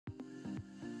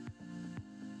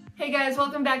Hey guys,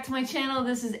 welcome back to my channel.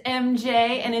 This is MJ,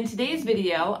 and in today's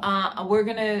video, we're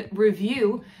gonna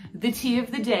review the tea of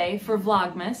the day for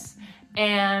Vlogmas.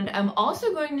 And I'm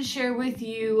also going to share with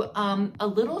you a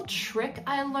little trick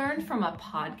I learned from a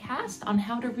podcast on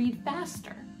how to read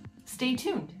faster. Stay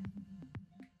tuned.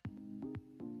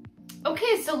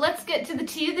 Okay, so let's get to the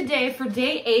tea of the day for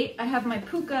day 8. I have my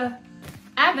Pukka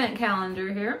advent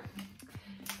calendar here.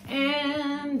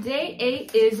 And day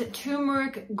 8 is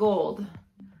turmeric gold.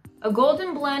 A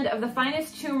golden blend of the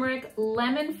finest turmeric,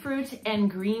 lemon fruit,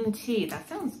 and green tea. That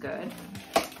sounds good.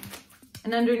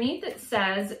 And underneath it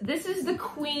says, this is the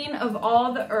queen of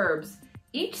all the herbs.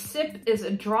 Each sip is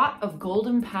a draught of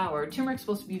golden power. Turmeric's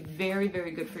supposed to be very, very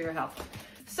good for your health.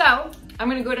 So I'm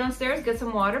gonna go downstairs, get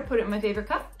some water, put it in my favorite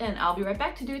cup, and I'll be right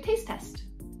back to do a taste test.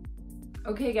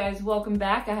 Okay guys, welcome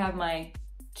back. I have my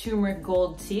turmeric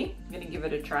gold tea. I'm gonna give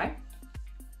it a try.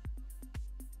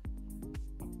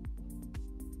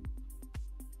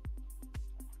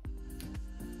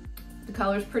 The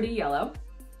color's pretty yellow.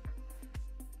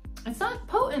 It's not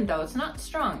potent though, it's not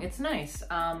strong, it's nice.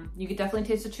 You can definitely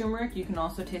taste the turmeric. You can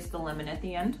also taste the lemon at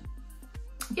the end.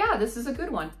 Yeah, this is a good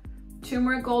one.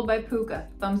 Turmeric Gold by Pukka,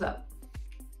 thumbs up.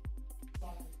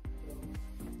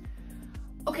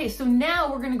 Okay, so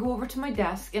now we're gonna go over to my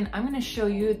desk and I'm gonna show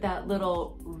you that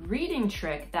little reading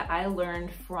trick that I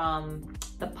learned from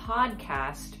the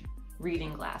podcast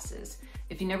Reading Glasses.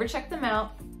 If you never checked them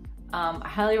out, I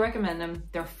highly recommend them.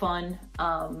 They're fun,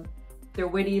 they're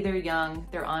witty, they're young,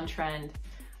 they're on trend.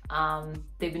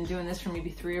 They've been doing this for maybe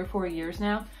 3 or 4 years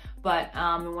now, but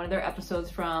in one of their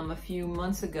episodes from a few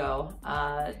months ago,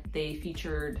 they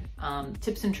featured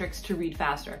tips and tricks to read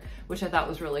faster, which I thought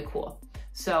was really cool.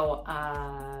 So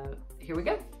here we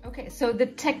go. Okay, so the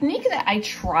technique that I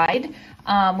tried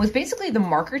was basically the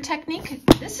marker technique.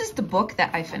 This is the book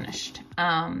that I finished.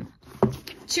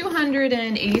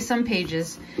 280 some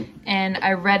pages, and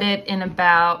I read it in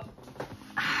about,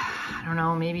 I don't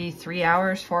know, maybe 3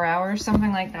 hours, 4 hours,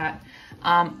 something like that.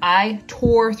 I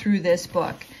tore through this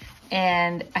book,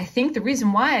 and I think the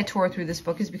reason why I tore through this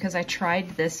book is because I tried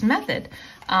this method.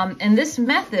 And this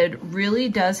method really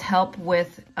does help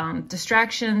with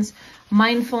distractions,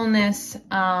 mindfulness,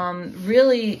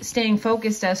 really staying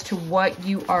focused as to what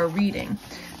you are reading.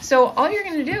 So all you're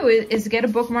gonna do is get a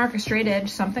bookmark, a straight edge,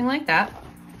 something like that.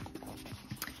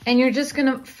 And you're just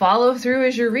gonna follow through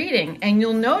as you're reading. And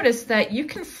you'll notice that you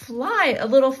can fly a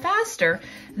little faster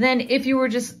than if you were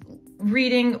just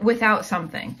reading without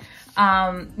something.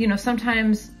 You know,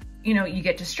 sometimes, you know, you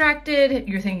get distracted,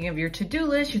 you're thinking of your to-do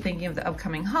list, you're thinking of the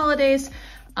upcoming holidays,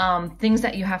 things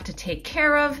that you have to take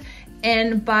care of.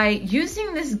 And by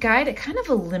using this guide, it kind of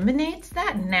eliminates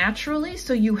that naturally.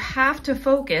 So you have to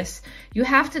focus, you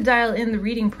have to dial in the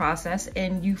reading process,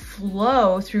 and you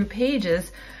flow through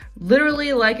pages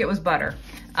literally like it was butter.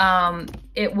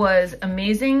 It was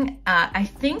amazing. I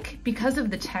think because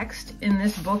of the text in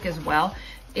this book as well,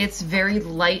 it's very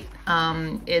light.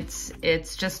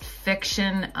 It's just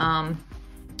fiction.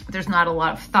 There's not a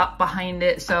lot of thought behind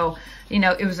it. So, you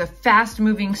know, it was a fast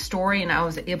moving story and I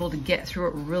was able to get through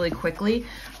it really quickly.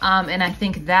 And I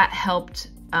think that helped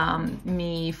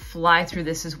me fly through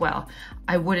this as well.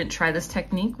 I wouldn't try this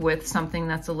technique with something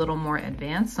that's a little more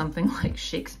advanced, something like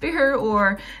Shakespeare,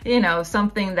 or, you know,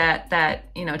 something that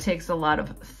you know, takes a lot of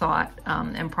thought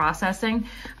and processing.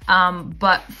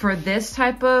 But for this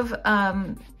type of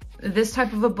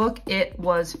a book, it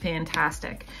was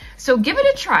fantastic. So give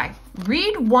it a try.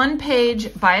 Read one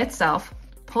page by itself.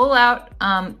 Pull out,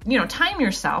 you know, time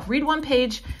yourself. Read one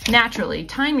page naturally,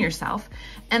 time yourself,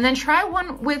 and then try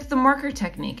one with the marker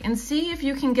technique and see if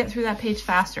you can get through that page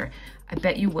faster. I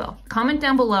bet you will. Comment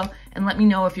down below and let me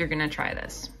know if you're gonna try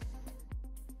this.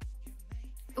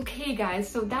 Okay guys,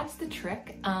 so that's the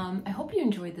trick. I hope you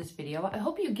enjoyed this video. I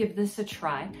hope you give this a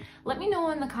try. Let me know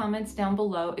in the comments down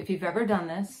below if you've ever done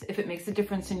this, if it makes a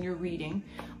difference in your reading,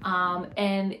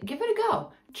 and give it a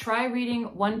go. Try reading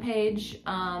one page,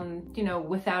 you know,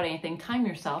 without anything, time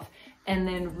yourself, and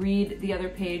then read the other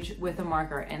page with a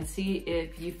marker and see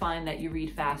if you find that you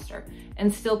read faster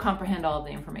and still comprehend all of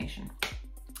the information.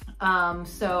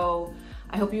 So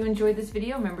I hope you enjoyed this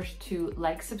video. Remember to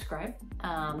like, subscribe,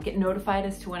 get notified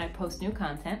as to when I post new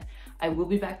content. I will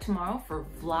be back tomorrow for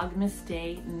Vlogmas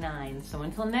Day 9. So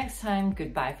until next time,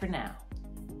 goodbye for now.